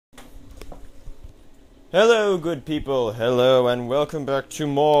Hello, good people. Hello, and welcome back to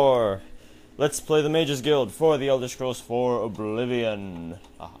more Let's Play the Mages Guild for the Elder Scrolls 4 Oblivion.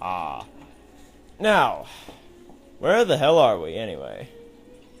 Aha. Now, where the hell are we, anyway?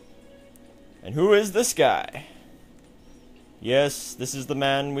 And who is this guy? Yes, this is the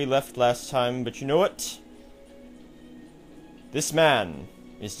man we left last time, but you know what? This man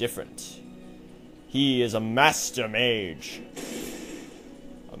is different. He is a master mage.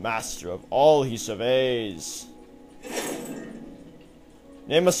 A master of all he surveys.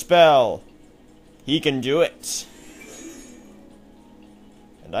 Name a spell. He can do it.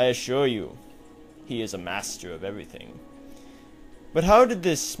 And I assure you, he is a master of everything. But how did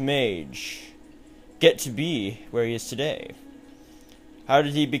this mage get to be where he is today? How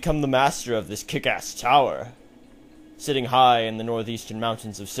did he become the master of this kick-ass tower, sitting high in the northeastern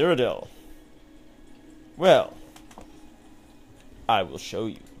mountains of Cyrodiil? Well, I will show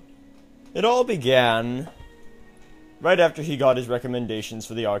you. It all began right after he got his recommendations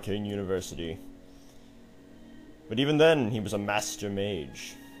for the Arcane University. But even then, he was a master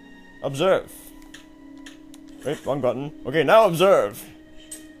mage. Observe. Wait, wrong button. Okay, now observe.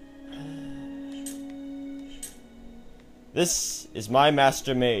 This is my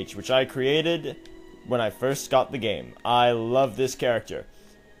master mage, which I created when I first got the game. I love this character.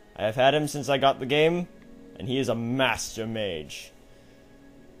 I have had him since I got the game, and he is a master mage.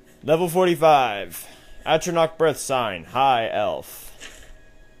 Level 45. Atronach Birth Sign. High Elf.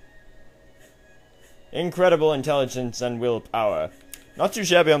 Incredible intelligence and willpower. Not too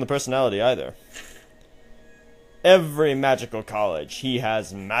shabby on the personality either. Every magical college, he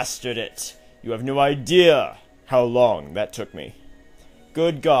has mastered it. You have no idea how long that took me.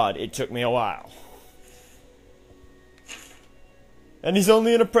 Good God, it took me a while. And he's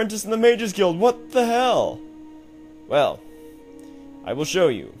only an apprentice in the Mages Guild. What the hell? Well, I will show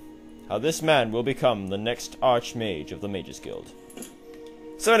you how this man will become the next Archmage of the Mages Guild.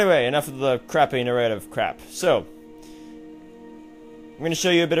 So anyway, enough of the crappy narrative crap. So, I'm going to show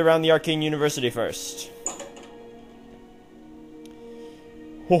you a bit around the Arcane University first.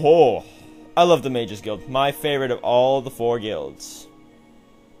 Ho ho! I love the Mages Guild, my favorite of all the 4 guilds.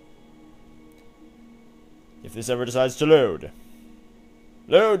 If this ever decides to load.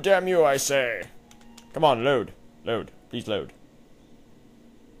 Load, damn you, I say! Come on, load. Load. Please load.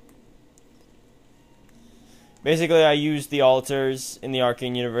 Basically, I used the altars in the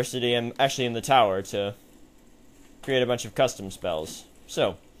Arcane University and actually in the tower to create a bunch of custom spells.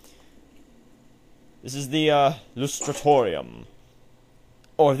 So, this is the Lustratorium,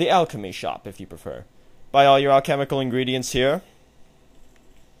 or the Alchemy Shop, if you prefer. Buy all your alchemical ingredients here.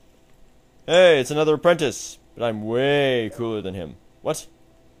 Hey, it's another apprentice, but I'm way cooler than him. What?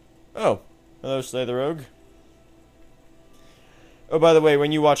 Oh, hello, Slay the Rogue. Oh, by the way,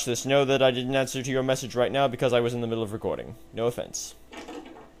 when you watch this, know that I didn't answer to your message right now because I was in the middle of recording. No offense.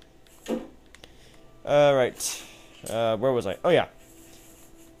 Right. Where was I? Oh, yeah.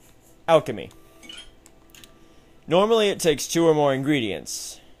 Alchemy. Normally it takes 2 or more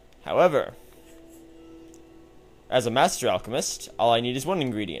ingredients. However, as a master alchemist, all I need is 1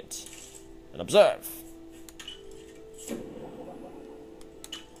 ingredient. And observe.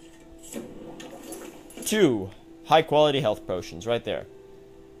 Two high-quality health potions, right there.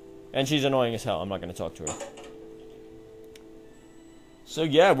 And she's annoying as hell. I'm not going to talk to her. So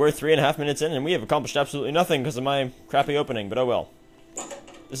yeah, we're 3.5 minutes in, and we have accomplished absolutely nothing because of my crappy opening, but oh well.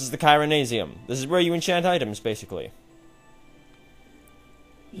 This is the Chironasium. This is where you enchant items, basically.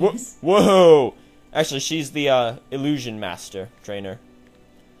 Yes. Whoa! Actually, she's the Illusion Master trainer.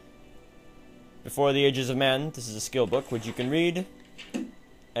 Before the Ages of Man, this is a skill book, which you can read,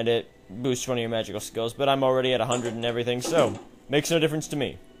 and it boost one of your magical skills, but I'm already at 100 and everything, so makes no difference to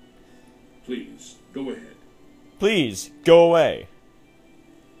me. Please, go ahead. Please, go away.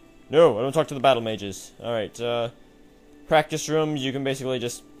 No, I don't talk to the battle mages. Alright, practice rooms, you can basically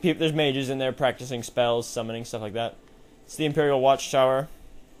just... There's mages in there practicing spells, summoning, stuff like that. It's the Imperial Watchtower.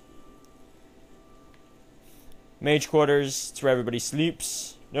 Mage quarters, it's where everybody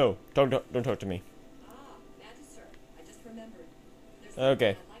sleeps. No, don't talk to me. Magister, I just remembered.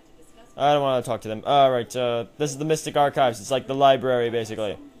 Okay. I don't want to talk to them. Alright, this is the Mystic Archives. It's like the library,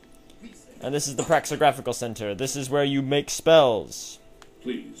 basically. And this is the Praxographical Center. This is where you make spells.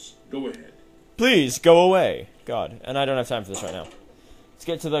 Please, go ahead. Please, go away. God, and I don't have time for this right now. Let's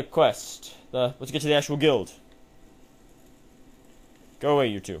get to the quest. Let's get to the actual guild. Go away,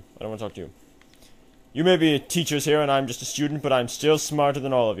 you two. I don't want to talk to you. You may be teachers here, and I'm just a student, but I'm still smarter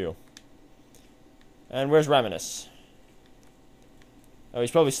than all of you. And where's Raminus? Oh,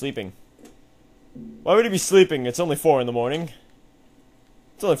 he's probably sleeping. Why would he be sleeping? It's only 4 in the morning.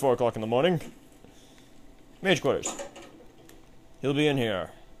 It's only 4 o'clock in the morning. Mage quarters. He'll be in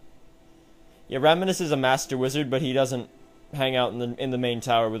here. Yeah, Raminus is a master wizard, but he doesn't hang out in the main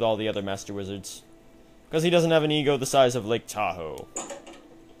tower with all the other master wizards. Because he doesn't have an ego the size of Lake Tahoe.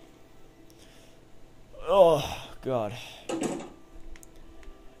 Oh, God.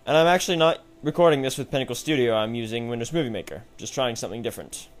 And I'm actually not recording this with Pinnacle Studio. I'm using Windows Movie Maker. Just trying something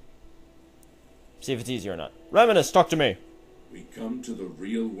different. See if it's easier or not. Raminus, talk to me. We come to the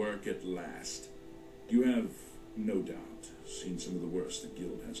real work at last. You have, no doubt, seen some of the worst the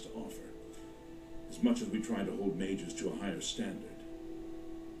guild has to offer. As much as we try to hold mages to a higher standard,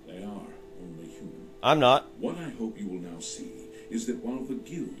 they are only human. I'm not. What I hope you will now see is that while the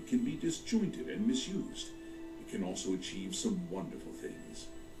guild can be disjointed and misused, it can also achieve some wonderful things.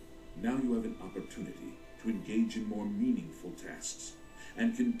 Now you have an opportunity to engage in more meaningful tasks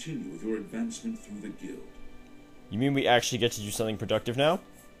and continue with your advancement through the guild. You mean we actually get to do something productive now?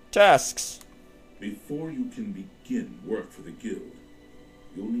 Tasks! Before you can begin work for the guild,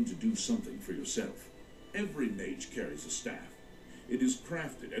 you'll need to do something for yourself. Every mage carries a staff. It is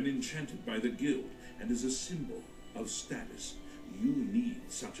crafted and enchanted by the guild and is a symbol of status. You need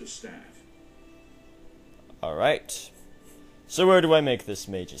such a staff. Alright. So where do I make this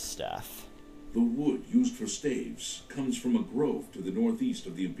mage's staff? The wood used for staves comes from a grove to the northeast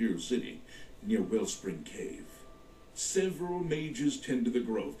of the Imperial City, near Wellspring Cave. Several mages tend to the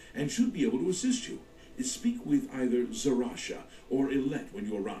grove and should be able to assist you. Speak with either Zarasha or Ilette when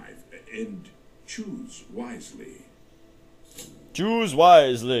you arrive, and choose wisely. Choose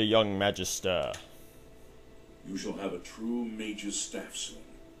wisely, young magister. You shall have a true mage's staff soon.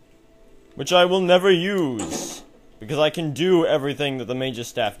 Which I will never use, because I can do everything that the mage's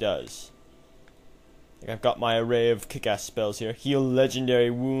staff does. Like I've got my array of kick-ass spells here. Heal legendary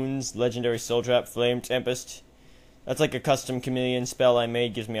wounds, legendary soul trap, flame tempest. That's like a custom chameleon spell I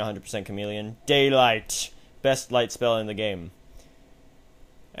made, gives me 100% chameleon. Daylight, best light spell in the game.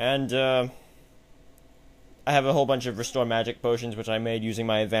 And I have a whole bunch of restore magic potions which I made using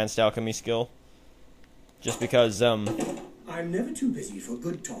my advanced alchemy skill. Just because I'm never too busy for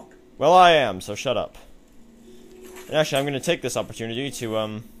good talk. well, I am, so shut up. And actually, I'm going to take this opportunity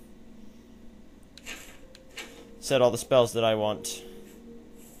to set all the spells that I want.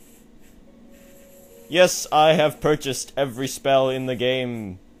 Yes, I have purchased every spell in the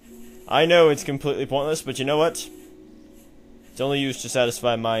game. I know it's completely pointless, but you know what? It's only used to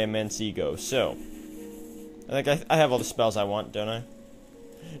satisfy my immense ego, so... I think I have all the spells I want, don't I?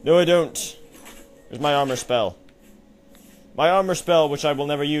 No, I don't. There's my armor spell. My armor spell, which I will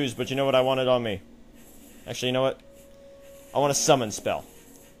never use, but you know what? I want it on me. Actually, you know what? I want a summon spell.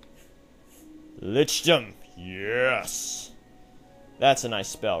 Lichdom. Yes! That's a nice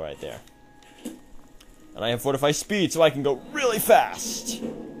spell right there. And I have Fortify Speed, so I can go really fast!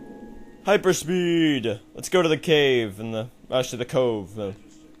 Hyperspeed! Let's go to the cave, and actually the cove.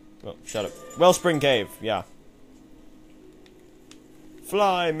 Oh, shut up. Wellspring Cave, yeah.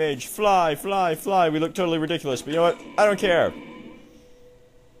 Fly, mage, fly, fly, fly. We look totally ridiculous, but you know what? I don't care.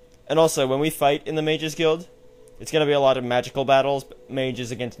 And also, when we fight in the Mages Guild, it's gonna be a lot of magical battles,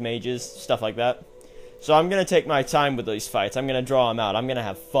 mages against mages, stuff like that. So I'm gonna take my time with these fights. I'm gonna draw them out. I'm gonna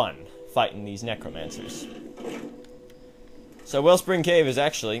have fun fighting these necromancers. So Wellspring Cave is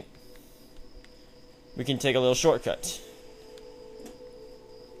actually... we can take a little shortcut.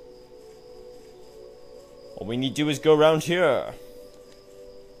 All we need to do is go around here.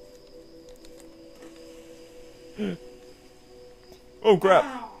 Oh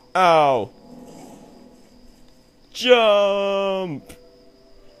crap! Ow! Jump!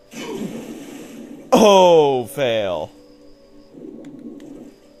 Oh, fail.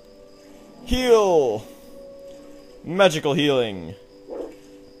 Heal! Magical healing.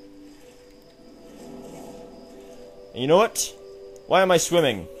 And you know what? Why am I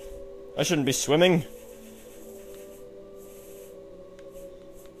swimming? I shouldn't be swimming.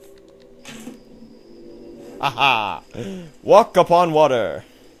 Aha! Walk upon water.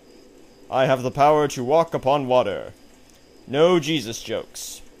 I have the power to walk upon water. No Jesus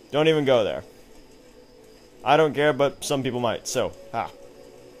jokes. Don't even go there. I don't care, but some people might, so, ha.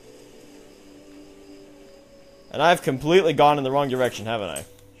 And I've completely gone in the wrong direction, haven't I?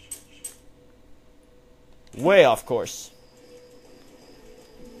 Way off course.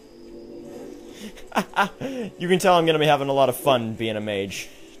 You can tell I'm gonna be having a lot of fun being a mage.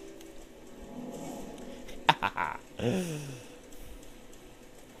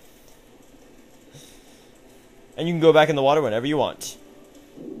 And you can go back in the water whenever you want.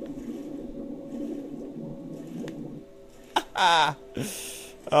 Oh,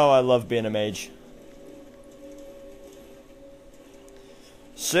 I love being a mage.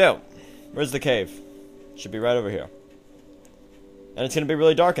 So, where's the cave? Should be right over here. And it's going to be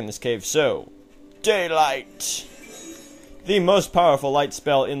really dark in this cave, so... Daylight! The most powerful light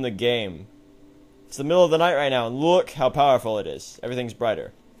spell in the game. It's the middle of the night right now, and look how powerful it is. Everything's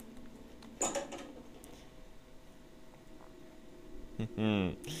brighter.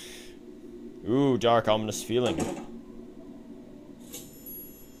 Ooh, dark, ominous feeling.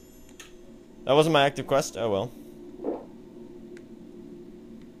 That wasn't my active quest? Oh well.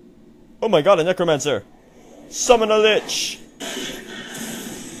 Oh my god, a necromancer! Summon a lich!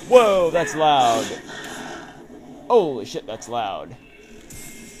 Whoa, that's loud. Holy shit, that's loud.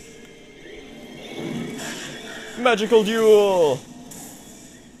 Magical duel!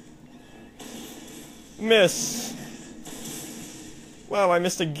 Miss! Wow, I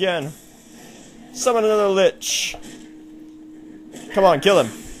missed again. Summon another lich! Come on, kill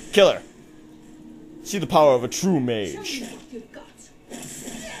him! Kill her! See the power of a true mage.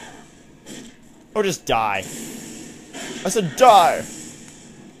 Or just die. I said die!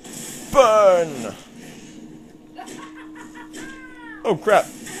 Burn! Oh crap.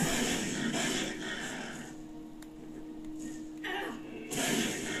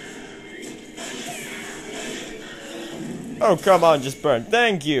 Oh, come on, just burn.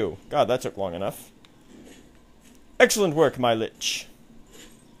 Thank you! God, that took long enough. Excellent work, my lich.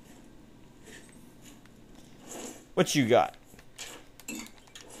 What you got?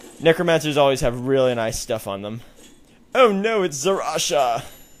 Necromancers always have really nice stuff on them. Oh no, it's Zarasha!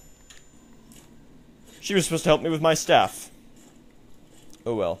 She was supposed to help me with my staff.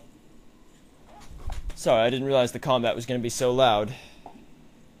 Oh well. Sorry, I didn't realize the combat was going to be so loud.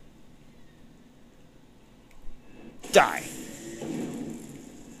 Die!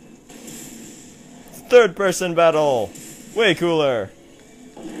 Third person battle! Way cooler!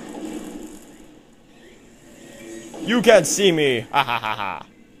 You can't see me! Ha ha ha ha!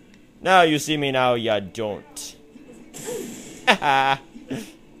 Now you see me, now ya don't. Ha ha!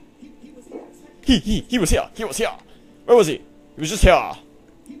 He was here! He was here! Where was he? He was just here!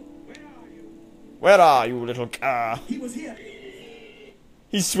 Where are you, little car? He was here.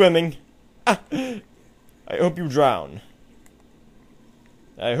 He's swimming. Ah. I hope you drown.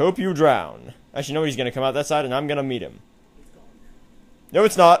 I hope you drown. Actually, no, he's gonna come out that side and I'm gonna meet him. No,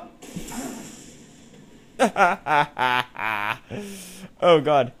 it's not. Oh,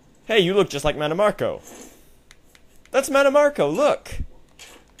 God. Hey, you look just like Manamarco. That's Manamarco, look.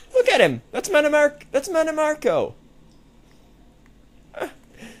 Look at him. That's Manamarco.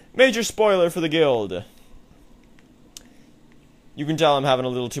 Major spoiler for the guild. You can tell I'm having a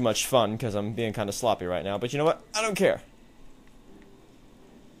little too much fun because I'm being kind of sloppy right now, but you know what? I don't care.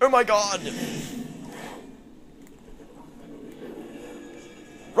 Oh my god!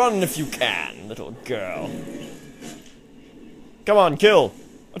 Run if you can, little girl. Come on, kill!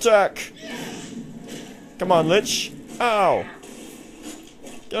 Attack! Come on, lich! Ow!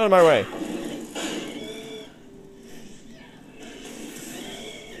 Get out of my way!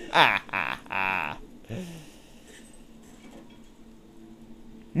 Ah ha ha!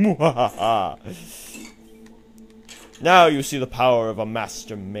 Muhahaha! Now you see the power of a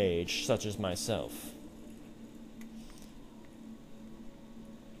master mage, such as myself.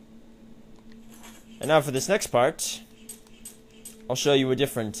 And now for this next part, I'll show you a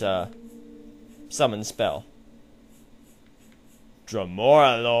different, summon spell.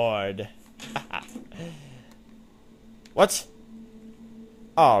 Dremora Lord! What?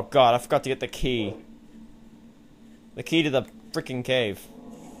 Oh god, I forgot to get the key. The key to the freaking cave.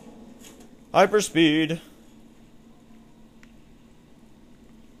 Hyperspeed!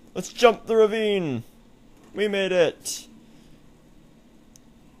 Let's jump the ravine! We made it!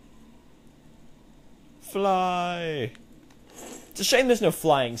 Fly! It's a shame there's no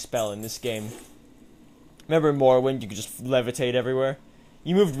flying spell in this game. Remember in Morrowind, you could just levitate everywhere?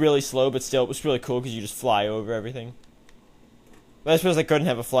 You moved really slow, but still, it was really cool because you just fly over everything. But I suppose I couldn't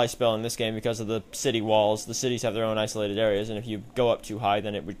have a fly spell in this game because of the city walls. The cities have their own isolated areas, and if you go up too high,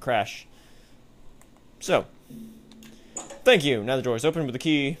 then it would crash. So, thank you. Now the door is open with the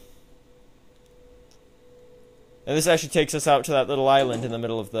key. And this actually takes us out to that little island in the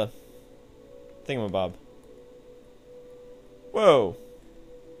middle of the thingamabob. Whoa.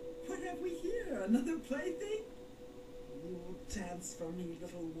 What have we here? Another plaything? You will dance for me,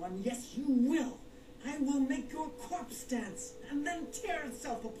 little one. Yes, you will. I will make your corpse dance and then tear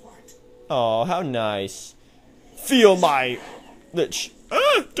itself apart. Oh, how nice. Feel my lich.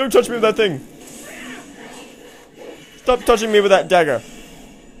 Ah! Don't touch me with that thing. Stop touching me with that dagger.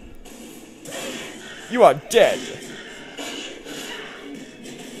 You are dead.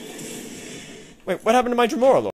 Wait, what happened to my Dremora Lord?